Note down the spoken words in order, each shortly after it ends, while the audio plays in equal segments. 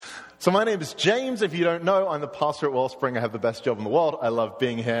So my name is James. If you don't know, I'm the pastor at Wellspring. I have the best job in the world. I love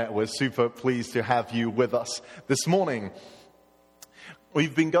being here. We're super pleased to have you with us this morning.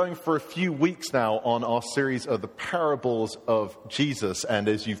 We've been going for a few weeks now on our series of the parables of Jesus. And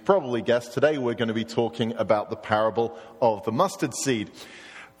as you've probably guessed, today we're going to be talking about the parable of the mustard seed.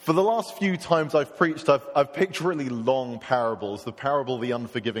 For the last few times I've preached, I've picked really long parables. The parable of the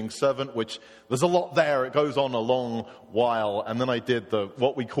unforgiving servant, which there's a lot there. It goes on a long while. And then I did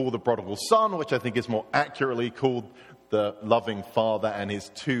what we call the prodigal son, which I think is more accurately called the loving father and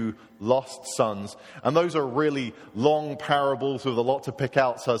his two lost sons. And those are really long parables with a lot to pick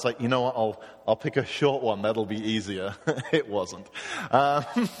out. So I was like, you know what, I'll pick a short one. That'll be easier. It wasn't. Well,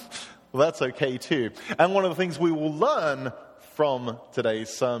 that's okay too. And one of the things we will learn from today's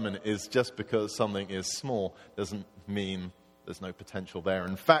sermon is just because something is small doesn't mean there's no potential there.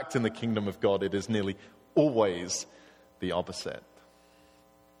 In fact, in the kingdom of God, it is nearly always the opposite.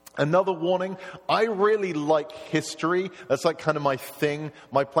 Another warning, I really like history. That's like kind of my thing.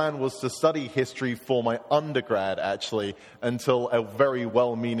 My plan was to study history for my undergrad, actually, until a very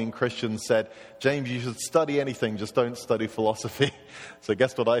well-meaning Christian said, James, you should study anything, just don't study philosophy. So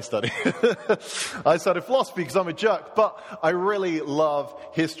guess what I studied? I studied philosophy because I'm a jerk, but I really love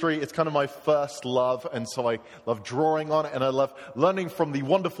history. It's kind of my first love, and so I love drawing on it, and I love learning from the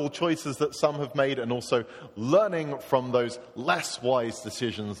wonderful choices that some have made, and also learning from those less wise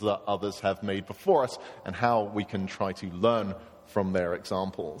decisions that others have made before us, and how we can try to learn from their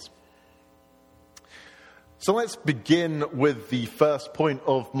examples. So let's begin with the first point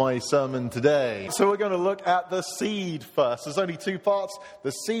of my sermon today. So we're going to look at the seed first. There's only two parts,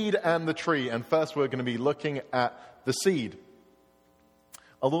 the seed and the tree. And first we're going to be looking at the seed.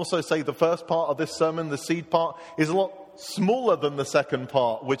 I'll also say the first part of this sermon, the seed part, is a lot smaller than the second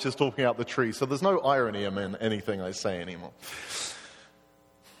part, which is talking about the tree. So there's no irony in anything I say anymore.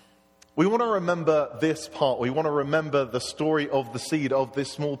 We want to remember this part. We want to remember the story of the seed, of this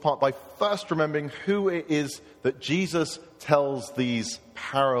small part, by first remembering who it is that Jesus tells these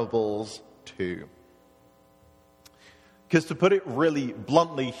parables to. Because to put it really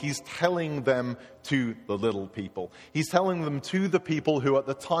bluntly, he's telling them to the little people. He's telling them to the people who at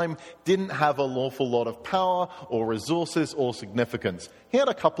the time didn't have an awful lot of power or resources or significance. He had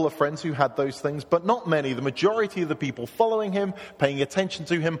a couple of friends who had those things, but not many. The majority of the people following him, paying attention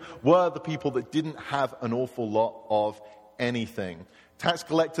to him, were the people that didn't have an awful lot of anything. Tax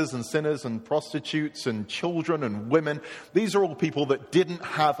collectors and sinners and prostitutes and children and women, these are all people that didn't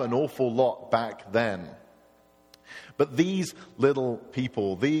have an awful lot back then. But these little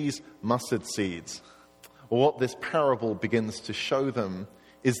people, these mustard seeds, or what this parable begins to show them,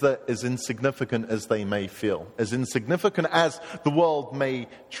 is that as insignificant as they may feel, as insignificant as the world may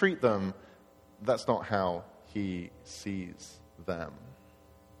treat them, that's not how he sees them.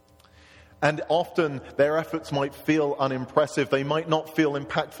 And often their efforts might feel unimpressive. They might not feel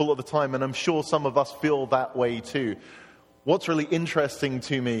impactful at the time, and I'm sure some of us feel that way too. What's really interesting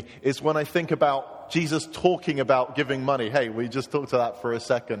to me is when I think about Jesus talking about giving money. Hey, we just talked about that for a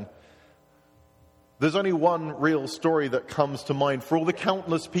second. There's only one real story that comes to mind. For all the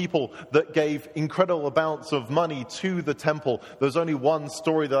countless people that gave incredible amounts of money to the temple, there's only one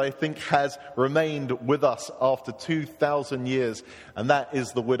story that I think has remained with us after 2,000 years, and that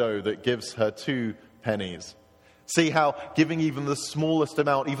is the widow that gives her 2 pennies. See how giving even the smallest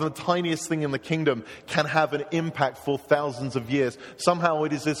amount, even the tiniest thing in the kingdom, can have an impact for thousands of years. Somehow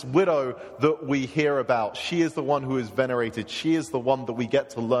it is this widow that we hear about. She is the one who is venerated. She is the one that we get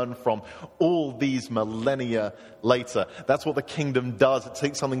to learn from all these millennia later. That's what the kingdom does. It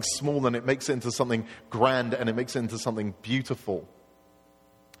takes something small and it makes it into something grand, and it makes it into something beautiful.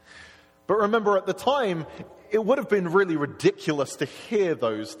 But remember, at the time, it would have been really ridiculous to hear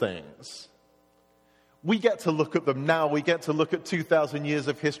those things. We get to look at them now. We get to look at 2,000 years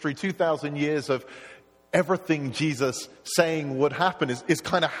of history, 2,000 years of everything Jesus saying would happen is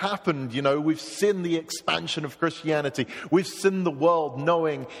kind of happened. You know, we've seen the expansion of Christianity. We've seen the world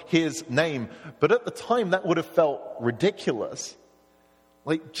knowing his name. But at the time, that would have felt ridiculous.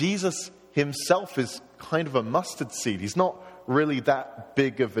 Like, Jesus himself is kind of a mustard seed. He's not really that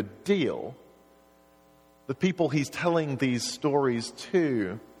big of a deal. The people he's telling these stories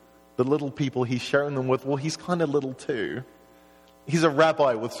to, the little people he's sharing them with, well, he's kind of little too. He's a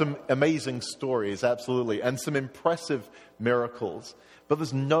rabbi with some amazing stories, absolutely, and some impressive miracles. But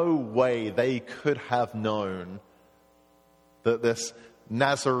there's no way they could have known that this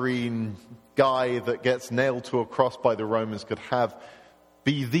Nazarene guy that gets nailed to a cross by the Romans could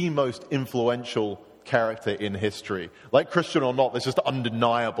be the most influential character in history. Like, Christian or not, it's just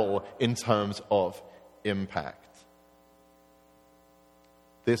undeniable in terms of impact.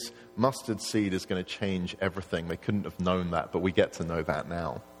 This mustard seed is going to change everything. They couldn't have known that, but we get to know that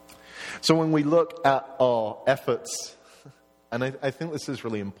now. So when we look at our efforts, and I think this is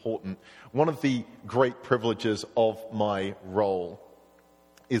really important, one of the great privileges of my role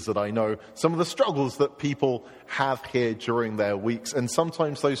is that I know some of the struggles that people have here during their weeks. And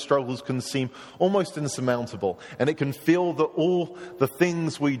sometimes those struggles can seem almost insurmountable. And it can feel that all the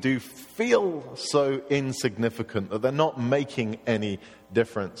things we do feel so insignificant, that they're not making any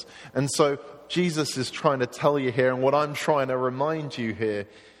difference. And so Jesus is trying to tell you here, and what I'm trying to remind you here,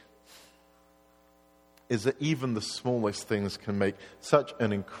 is that even the smallest things can make such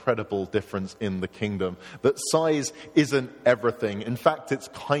an incredible difference in the kingdom. That size isn't everything. In fact, it's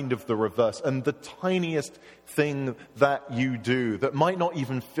kind of the reverse. And the tiniest thing that you do that might not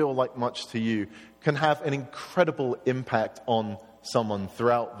even feel like much to you can have an incredible impact on someone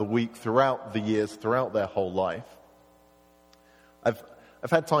throughout the week, throughout the years, throughout their whole life. I've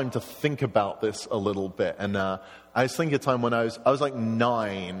had time to think about this a little bit. And I was thinking of a time when I was like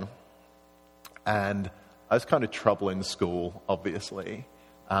 9, and I was kind of trouble in school, obviously.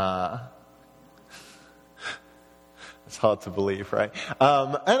 It's hard to believe, right?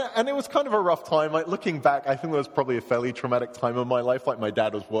 And it was kind of a rough time. Like, looking back, I think it was probably a fairly traumatic time in my life. Like, my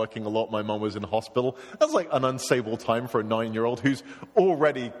dad was working a lot. My mum was in hospital. That was like an unstable time for a 9-year-old who's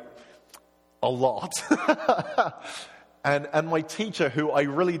already a lot. And my teacher, who I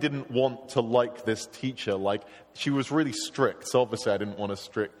really didn't want to like this teacher, like, she was really strict. So obviously I didn't want a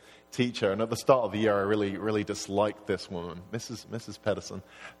strict teacher. And at the start of the year, I really disliked this woman, Mrs. Pedersen.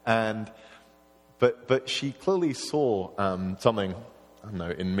 But she clearly saw something, I don't know,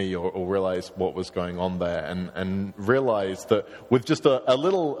 in me, or realized what was going on there, and realized that with just a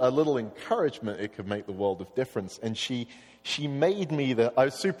little encouragement, it could make the world of difference. And she made me I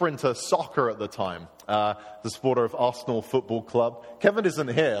was super into soccer at the time, the supporter of Arsenal Football Club. Kevin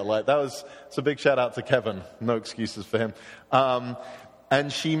isn't here. It's a big shout out to Kevin. No excuses for him. And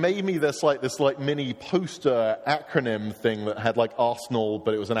she made me this mini poster acronym thing that had like Arsenal,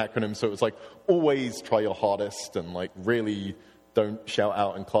 but it was an acronym, so it was like, always try your hardest, and like, really don't shout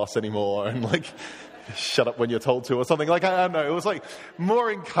out in class anymore, and like, shut up when you're told to, or something. Like, I don't know, it was like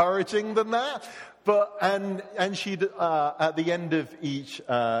more encouraging than that. But and she'd at the end of each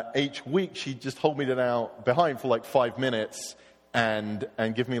week, she'd just hold me behind for like 5 minutes and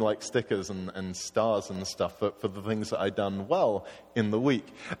give me like stickers and stars and stuff for the things that I'd done well in the week.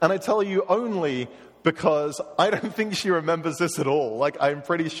 And I tell you only because I don't think she remembers this at all. Like, I'm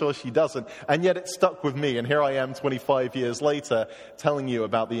pretty sure she doesn't. And yet it stuck with me. And here I am 25 years later telling you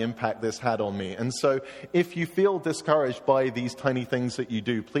about the impact this had on me. And so if you feel discouraged by these tiny things that you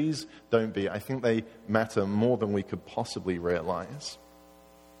do, please don't be. I think they matter more than we could possibly realize.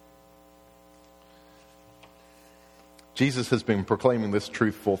 Jesus has been proclaiming this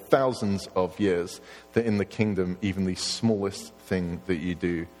truth for thousands of years, that in the kingdom, even the smallest thing that you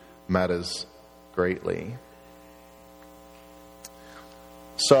do matters greatly.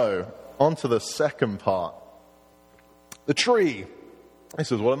 So, on to the second part. The tree.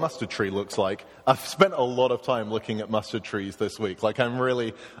 This is what a mustard tree looks like. I've spent a lot of time looking at mustard trees this week. Like, I'm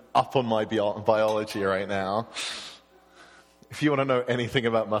really up on my biology right now. If you want to know anything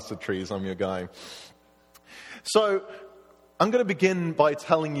about mustard trees, I'm your guy. So, I'm going to begin by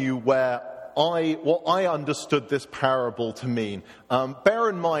telling you what I understood this parable to mean. Bear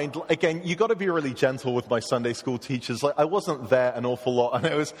in mind, again, you got to be really gentle with my Sunday school teachers. Like, I wasn't there an awful lot, and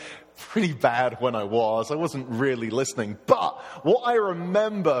it was pretty bad when I was. I wasn't really listening. But what I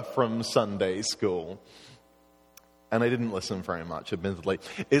remember from Sunday school, and I didn't listen very much, admittedly,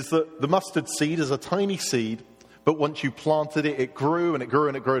 is that the mustard seed is a tiny seed. But once you planted it, it grew and it grew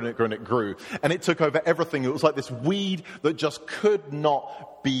and it grew and it grew and it grew. And it took over everything. It was like this weed that just could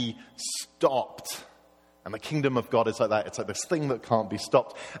not be stopped. And the kingdom of God is like that. It's like this thing that can't be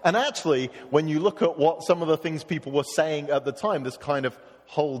stopped. And actually, when you look at what some of the things people were saying at the time, this kind of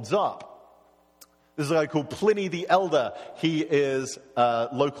holds up. There's a guy called Pliny the Elder. He is a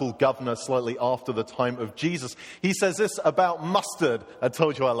local governor slightly after the time of Jesus. He says this about mustard. I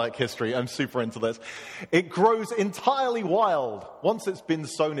told you I like history. I'm super into this. It grows entirely wild. Once it's been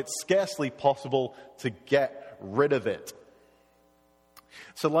sown, it's scarcely possible to get rid of it.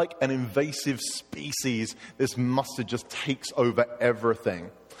 So like an invasive species, this mustard just takes over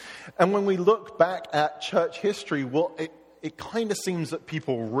everything. And when we look back at church history, well, it kind of seems that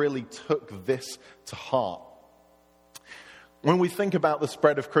people really took this to heart. When we think about the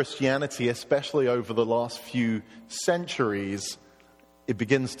spread of Christianity, especially over the last few centuries, it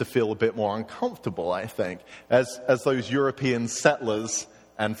begins to feel a bit more uncomfortable, I think, as those European settlers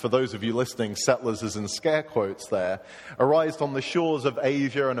and for those of you listening, settlers is in scare quotes there, arrived on the shores of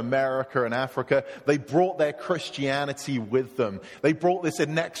Asia and America and Africa. They brought their Christianity with them. They brought this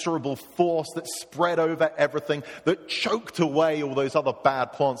inexorable force that spread over everything, that choked away all those other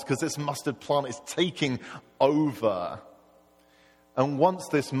bad plants, because this mustard plant is taking over. And once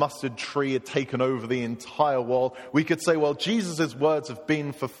this mustard tree had taken over the entire world, we could say, well, Jesus' words have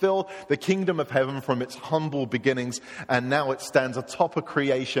been fulfilled, the kingdom of heaven from its humble beginnings, and now it stands atop of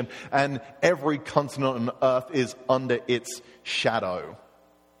creation, and every continent on earth is under its shadow.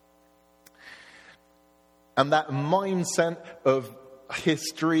 And that mindset of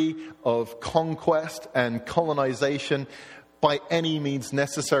history, of conquest and colonization, by any means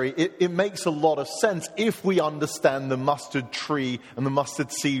necessary, it makes a lot of sense if we understand the mustard tree and the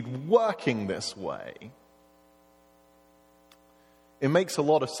mustard seed working this way. It makes a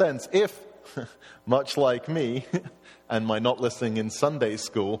lot of sense if, much like me and my not listening in Sunday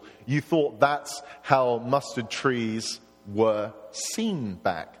school, you thought that's how mustard trees were seen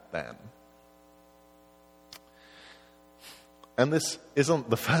back then. And this isn't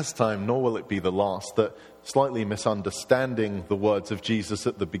the first time, nor will it be the last, that slightly misunderstanding the words of Jesus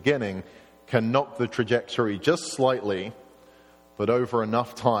at the beginning can knock the trajectory just slightly, but over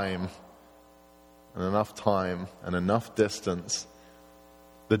enough time and enough distance,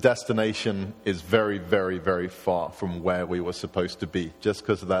 the destination is very, very, very far from where we were supposed to be, just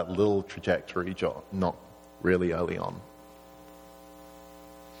because of that little trajectory knock really early on.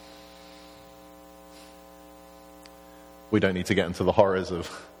 We don't need to get into the horrors of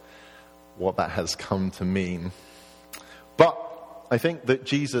what that has come to mean. But I think that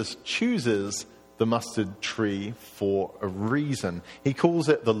Jesus chooses the mustard tree for a reason. He calls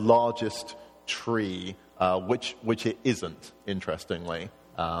it the largest tree, which it isn't, interestingly.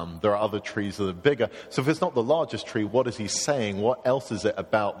 There are other trees that are bigger. So if it's not the largest tree, what is he saying? What else is it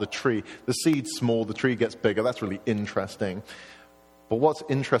about the tree? The seed's small, the tree gets bigger. That's really interesting. But what's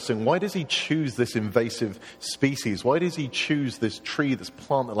interesting, why does he choose this invasive species? Why does he choose this tree, this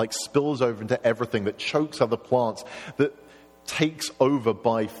plant that spills over into everything, that chokes other plants, that takes over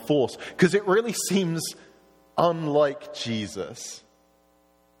by force? Because it really seems unlike Jesus.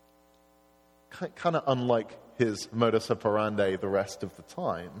 Kind of unlike his modus operandi the rest of the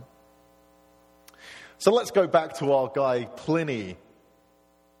time. So let's go back to our guy Pliny.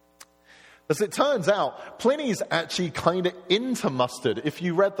 As it turns out, Pliny's actually kind of into mustard. If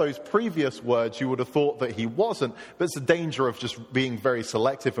you read those previous words, you would have thought that he wasn't, but it's the danger of just being very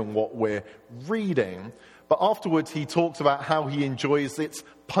selective in what we're reading. But afterwards, he talks about how he enjoys its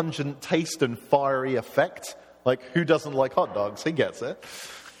pungent taste and fiery effect. Like, who doesn't like hot dogs? He gets it.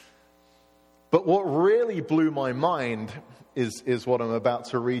 But what really blew my mind is what I'm about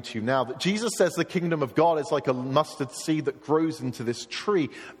to read to you now. That Jesus says the kingdom of God is like a mustard seed that grows into this tree.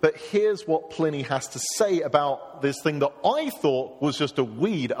 But here's what Pliny has to say about this thing that I thought was just a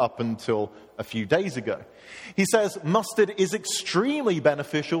weed up until a few days ago. He says mustard is extremely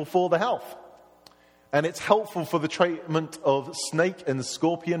beneficial for the health. And it's helpful for the treatment of snake and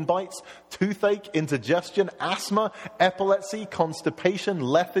scorpion bites, toothache, indigestion, asthma, epilepsy, constipation,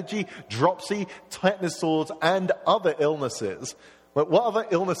 lethargy, dropsy, tetanus sores, and other illnesses. What other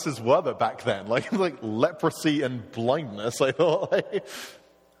illnesses were there back then? Like leprosy and blindness, I thought.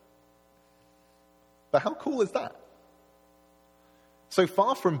 But how cool is that? So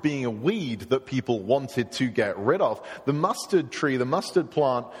far from being a weed that people wanted to get rid of, the mustard tree, the mustard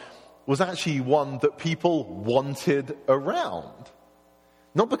plant, was actually one that people wanted around.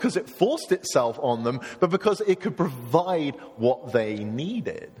 Not because it forced itself on them, but because it could provide what they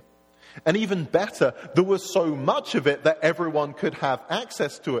needed. And even better, there was so much of it that everyone could have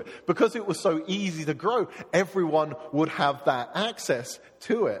access to it. Because it was so easy to grow, everyone would have that access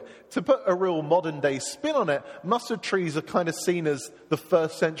to it. To put a real modern day spin on it, mustard trees are kind of seen as the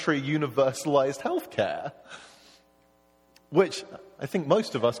first century universalized healthcare. Which I think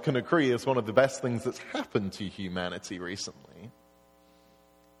most of us can agree is one of the best things that's happened to humanity recently.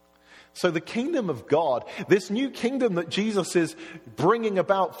 So the kingdom of God, this new kingdom that Jesus is bringing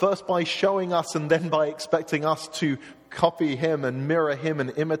about first by showing us and then by expecting us to copy him and mirror him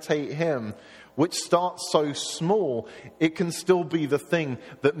and imitate him, which starts so small, it can still be the thing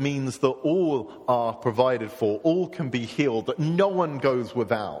that means that all are provided for, all can be healed, that no one goes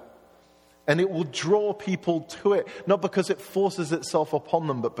without. And it will draw people to it, not because it forces itself upon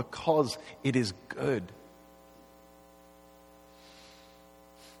them, but because it is good.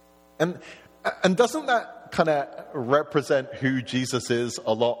 And doesn't that kind of represent who Jesus is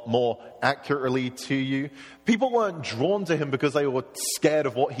a lot more accurately to you? People weren't drawn to him because they were scared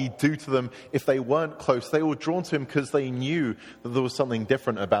of what he'd do to them if they weren't close. They were drawn to him because they knew that there was something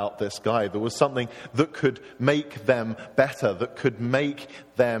different about this guy. There was something that could make them better, that could make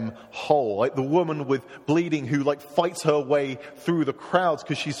them whole. Like the woman with bleeding who fights her way through the crowds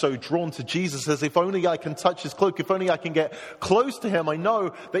because she's so drawn to Jesus, says, if only I can touch his cloak, if only I can get close to him, I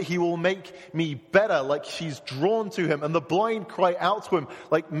know that he will make me better. Like she's drawn to him. And the blind cry out to him,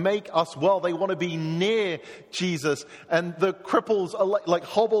 make us well. They want to be near Jesus. And the cripples are like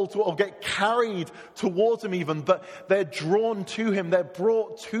hobbled or get carried towards him even, but they're drawn to him. They're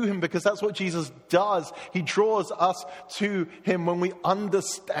brought to him because that's what Jesus does. He draws us to him when we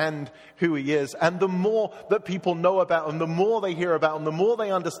understand who he is. And the more that people know about him, the more they hear about him, the more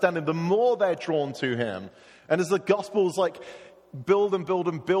they understand him, the more they're drawn to him. And as the Gospels build and build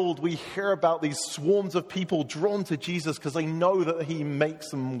and build, we hear about these swarms of people drawn to Jesus because they know that he makes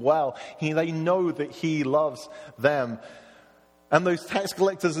them well. They know that he loves them. And those tax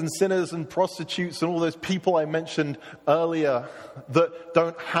collectors and sinners and prostitutes and all those people I mentioned earlier that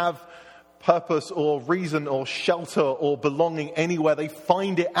don't have purpose or reason or shelter or belonging anywhere, they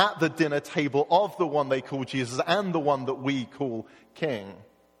find it at the dinner table of the one they call Jesus and the one that we call King.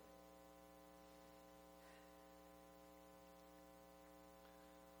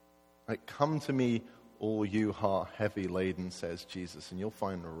 Come to me, all you who are heavy laden, says Jesus, and you'll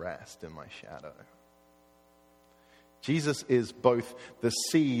find rest in my shadow. Jesus is both the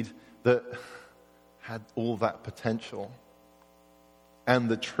seed that had all that potential and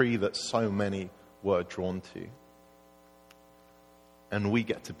the tree that so many were drawn to. And we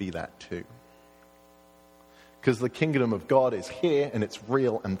get to be that too. Because the kingdom of God is here and it's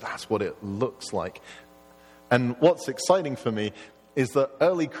real, and that's what it looks like. And what's exciting for me is that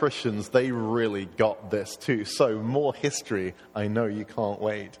early Christians, they really got this too. So more history, I know you can't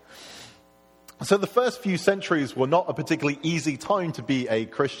wait. So the first few centuries were not a particularly easy time to be a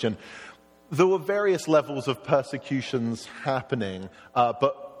Christian. There were various levels of persecutions happening,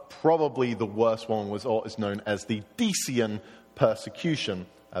 but probably the worst one was what is known as the Decian persecution.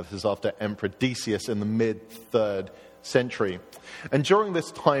 This is after Emperor Decius in the mid-3rd century. And during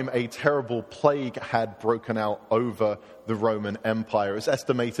this time, a terrible plague had broken out over the Roman Empire. It's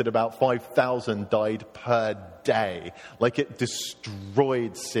estimated about 5,000 died per day. It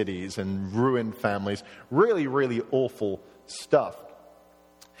destroyed cities and ruined families. Really, really awful stuff.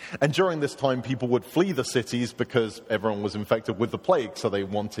 And during this time, people would flee the cities because everyone was infected with the plague, so they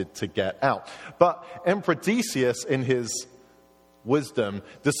wanted to get out. But Emperor Decius, in his wisdom,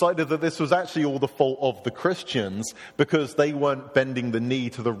 decided that this was actually all the fault of the Christians because they weren't bending the knee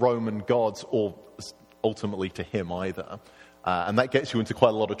to the Roman gods or ultimately to him either. And that gets you into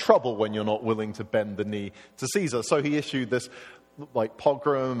quite a lot of trouble when you're not willing to bend the knee to Caesar. So he issued this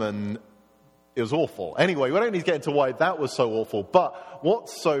pogrom, and it was awful. Anyway, we don't need to get into why that was so awful. But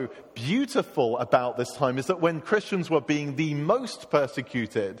what's so beautiful about this time is that when Christians were being the most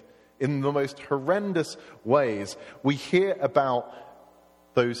persecuted in the most horrendous ways, we hear about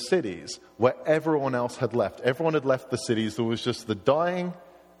those cities where everyone else had left. Everyone had left the cities. There was just the dying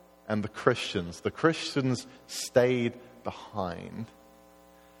and the Christians. The Christians stayed behind.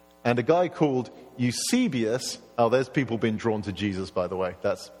 And a guy called Eusebius, there's people being drawn to Jesus, by the way.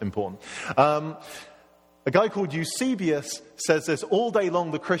 That's important. A guy called Eusebius says this: all day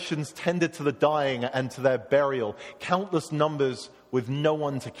long the Christians tended to the dying and to their burial, countless numbers with no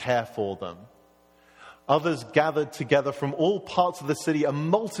one to care for them. Others gathered together from all parts of the city, a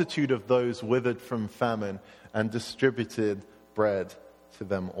multitude of those withered from famine, and distributed bread to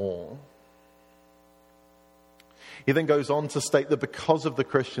them all. He then goes on to state that because of the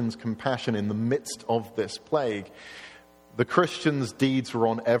Christians' compassion in the midst of this plague, the Christians' deeds were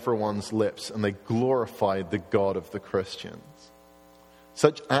on everyone's lips, and they glorified the God of the Christians.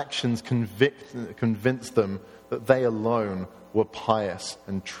 Such actions convinced them that they alone were pious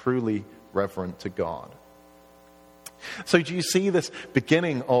and truly reverent to God. So do you see this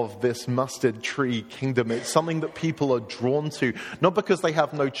beginning of this mustard tree kingdom? It's something that people are drawn to, not because they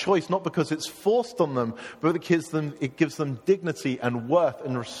have no choice, not because it's forced on them, but it gives them dignity and worth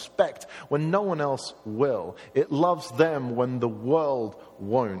and respect when no one else will. It loves them when the world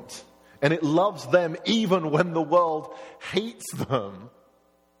won't. And it loves them even when the world hates them.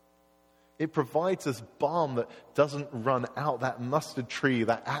 It provides this balm that doesn't run out, that mustard tree,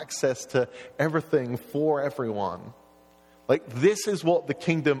 that access to everything for everyone. This is what the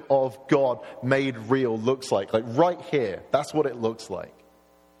kingdom of God made real looks like. Right here, that's what it looks like.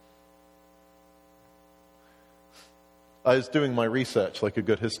 I was doing my research like a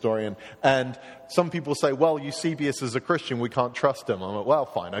good historian, and some people say, well, Eusebius is a Christian, we can't trust him. I'm like, well,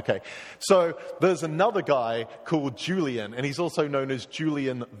 fine, okay. So there's another guy called Julian, and he's also known as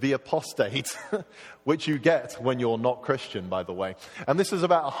Julian the Apostate, which you get when you're not Christian, by the way. And this is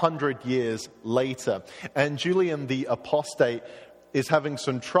about 100 years later. And Julian the Apostate is having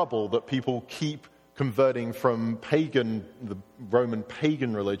some trouble that people keep converting from the Roman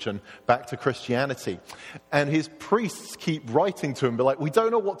pagan religion back to Christianity. And his priests keep writing to him, be like, we don't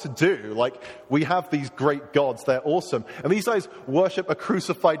know what to do. Like, we have these great gods, they're awesome. And these guys worship a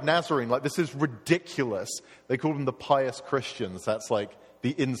crucified Nazarene. Like, this is ridiculous. They call them the pious Christians. That's like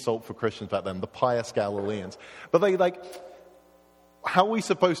the insult for Christians back then, the pious Galileans. But they how are we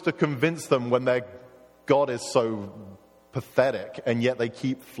supposed to convince them when their God is so pathetic and yet they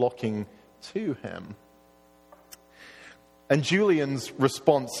keep flocking to him? And Julian's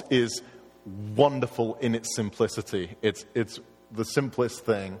response is wonderful in its simplicity. It's the simplest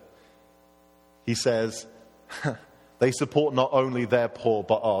thing. He says, they support not only their poor,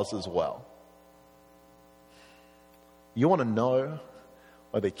 but ours as well. You want to know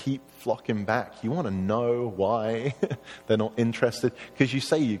why they keep flocking back? You want to know why they're not interested? Because you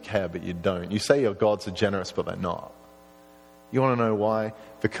say you care, but you don't. You say your gods are generous, but they're not. You want to know why?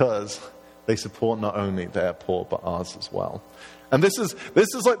 Because they support not only their poor, but ours as well. And this is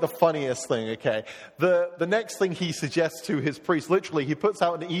like the funniest thing, okay? The next thing he suggests to his priest, literally, he puts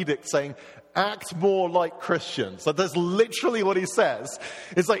out an edict saying, act more like Christians. Like, that's literally what he says.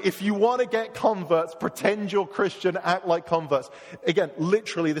 It's like, if you want to get converts, pretend you're Christian, act like converts. Again,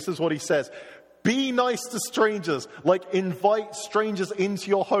 literally, this is what he says. Be nice to strangers, like invite strangers into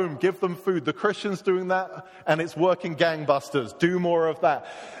your home, give them food. The Christian's doing that and it's working gangbusters. Do more of that.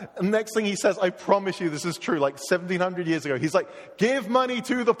 And next thing he says, I promise you this is true, like 1700 years ago, he's like, give money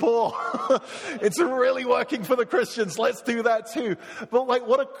to the poor. It's really working for the Christians. Let's do that too. But like,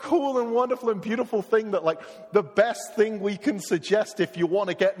 what a cool and wonderful and beautiful thing that like the best thing we can suggest if you want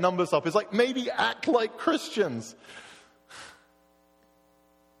to get numbers up is like maybe act like Christians.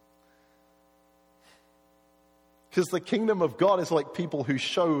 Because the kingdom of God is like people who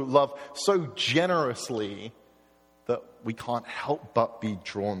show love so generously that we can't help but be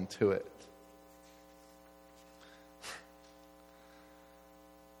drawn to it.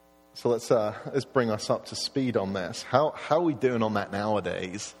 So let's bring us up to speed on this. How are we doing on that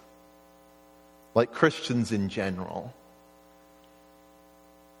nowadays? Like Christians in general.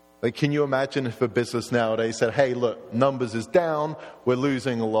 Like, can you imagine if a business nowadays said, hey, look, numbers is down, we're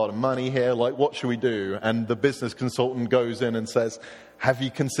losing a lot of money here, like, what should we do? And the business consultant goes in and says, have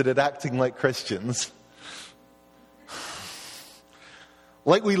you considered acting like Christians?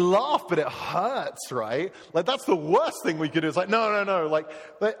 Like, we laugh, but it hurts, right? Like, that's the worst thing we could do. It's like, no. Like,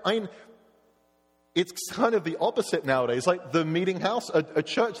 it's kind of the opposite nowadays. Like the Meeting House, a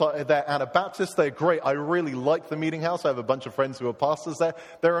church like they're Anabaptist, they're great. I really like the Meeting House. I have a bunch of friends who are pastors there.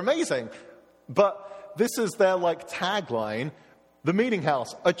 They're amazing. But this is their like tagline, the Meeting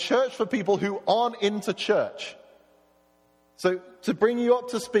House, a church for people who aren't into church. So to bring you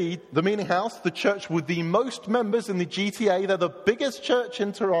up to speed, the Meeting House, the church with the most members in the GTA, they're the biggest church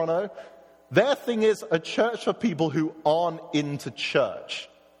in Toronto. Their thing is a church for people who aren't into church.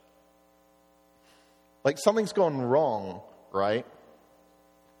 Like, something's gone wrong, right?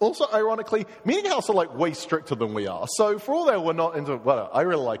 Also, ironically, Meeting House are, like, way stricter than we are. So, for all that we're not into, well, I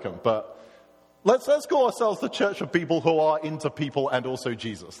really like them, but let's call ourselves the church of people who are into people and also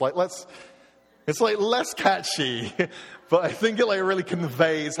Jesus. Like, it's, like, less catchy, but I think it, like, really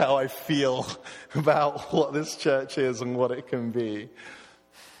conveys how I feel about what this church is and what it can be.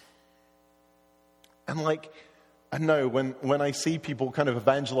 And, like, I know when I see people kind of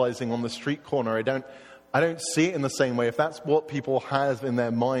evangelizing on the street corner, I don't see it in the same way. If that's what people have in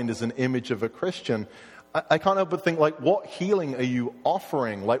their mind as an image of a Christian, I can't help but think, like, what healing are you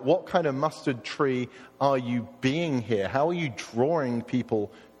offering? Like, what kind of mustard tree are you being here? How are you drawing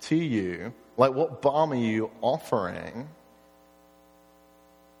people to you? Like, what balm are you offering?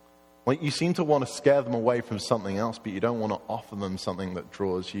 Like, you seem to want to scare them away from something else, but you don't want to offer them something that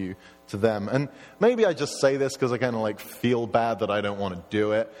draws you to them. And maybe I just say this because I kind of like feel bad that I don't want to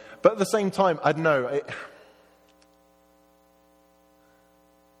do it. But at the same time, I don't know.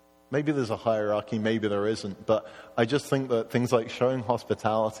 Maybe there's a hierarchy, maybe there isn't. But I just think that things like showing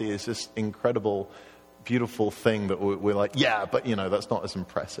hospitality is just incredible, beautiful thing that we're like, yeah, but you know, that's not as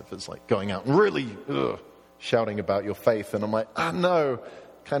impressive as like going out and really shouting about your faith. And I'm like, no.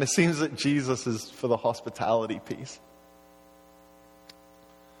 Kind of seems that Jesus is for the hospitality piece.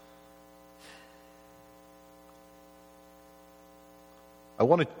 I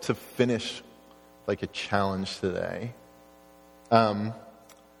wanted to finish like a challenge today.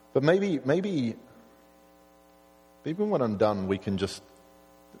 But maybe when I'm done, we can just,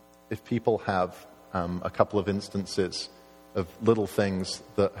 if people have a couple of instances of little things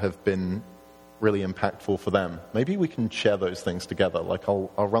that have been really impactful for them, maybe we can share those things together. Like I'll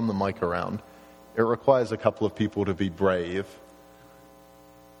run the mic around. It requires a couple of people to be brave,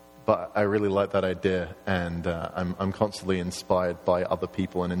 but I really like that idea, and I'm constantly inspired by other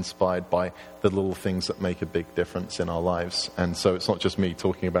people and inspired by the little things that make a big difference in our lives. And so it's not just me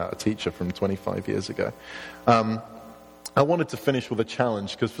talking about a teacher from 25 years ago. I wanted to finish with a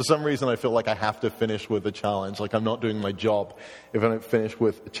challenge, because for some reason I feel like I have to finish with a challenge. Like I'm not doing my job if I don't finish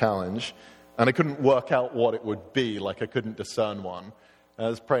with a challenge. And I couldn't work out what it would be. Like I couldn't discern one. And I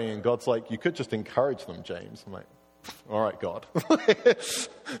was praying, and God's like, you could just encourage them, James. I'm like, all right, God.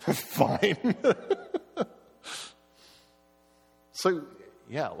 Fine. So,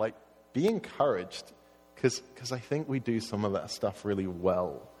 yeah, like, be encouraged, because I think we do some of that stuff really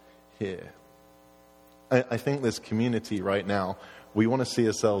well here. I think this community right now, we want to see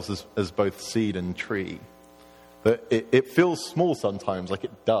ourselves as both seed and tree. But it feels small sometimes, like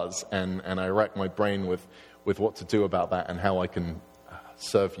it does, and I rack my brain with what to do about that and how I can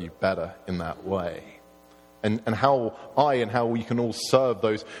serve you better in that way. And how we can all serve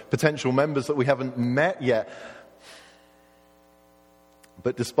those potential members that we haven't met yet.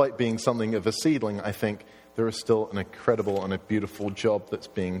 But despite being something of a seedling, I think there is still an incredible and a beautiful job that's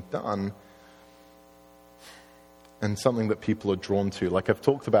being done. And something that people are drawn to. Like I've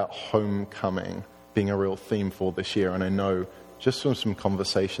talked about homecoming being a real theme for this year. And I know just from some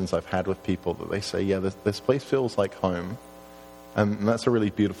conversations I've had with people that they say, yeah, this place feels like home. And that's a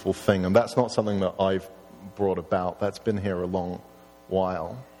really beautiful thing. And that's not something that I've brought about. That's been here a long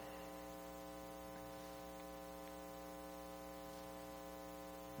while.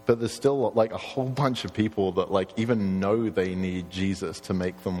 But there's still like a whole bunch of people that like even know they need Jesus to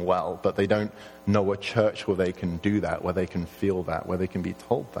make them well, but they don't know a church where they can do that, where they can feel that, where they can be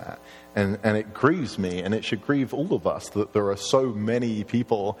told that. And it grieves me, and it should grieve all of us, that there are so many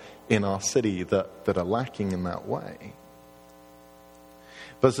people in our city that are lacking in that way.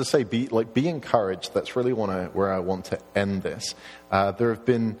 But as I say, be encouraged. That's really where I want to end this. There have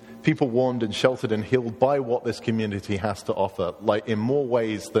been people warned and sheltered and healed by what this community has to offer, like in more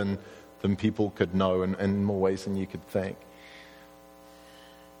ways than people could know, and in more ways than you could think.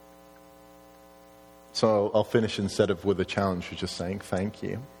 So I'll finish instead of with a challenge with just saying thank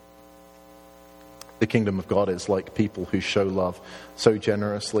you. The kingdom of God is like people who show love so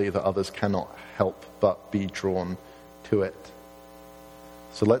generously that others cannot help but be drawn to it.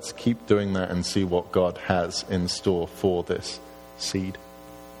 So let's keep doing that and see what God has in store for this seed.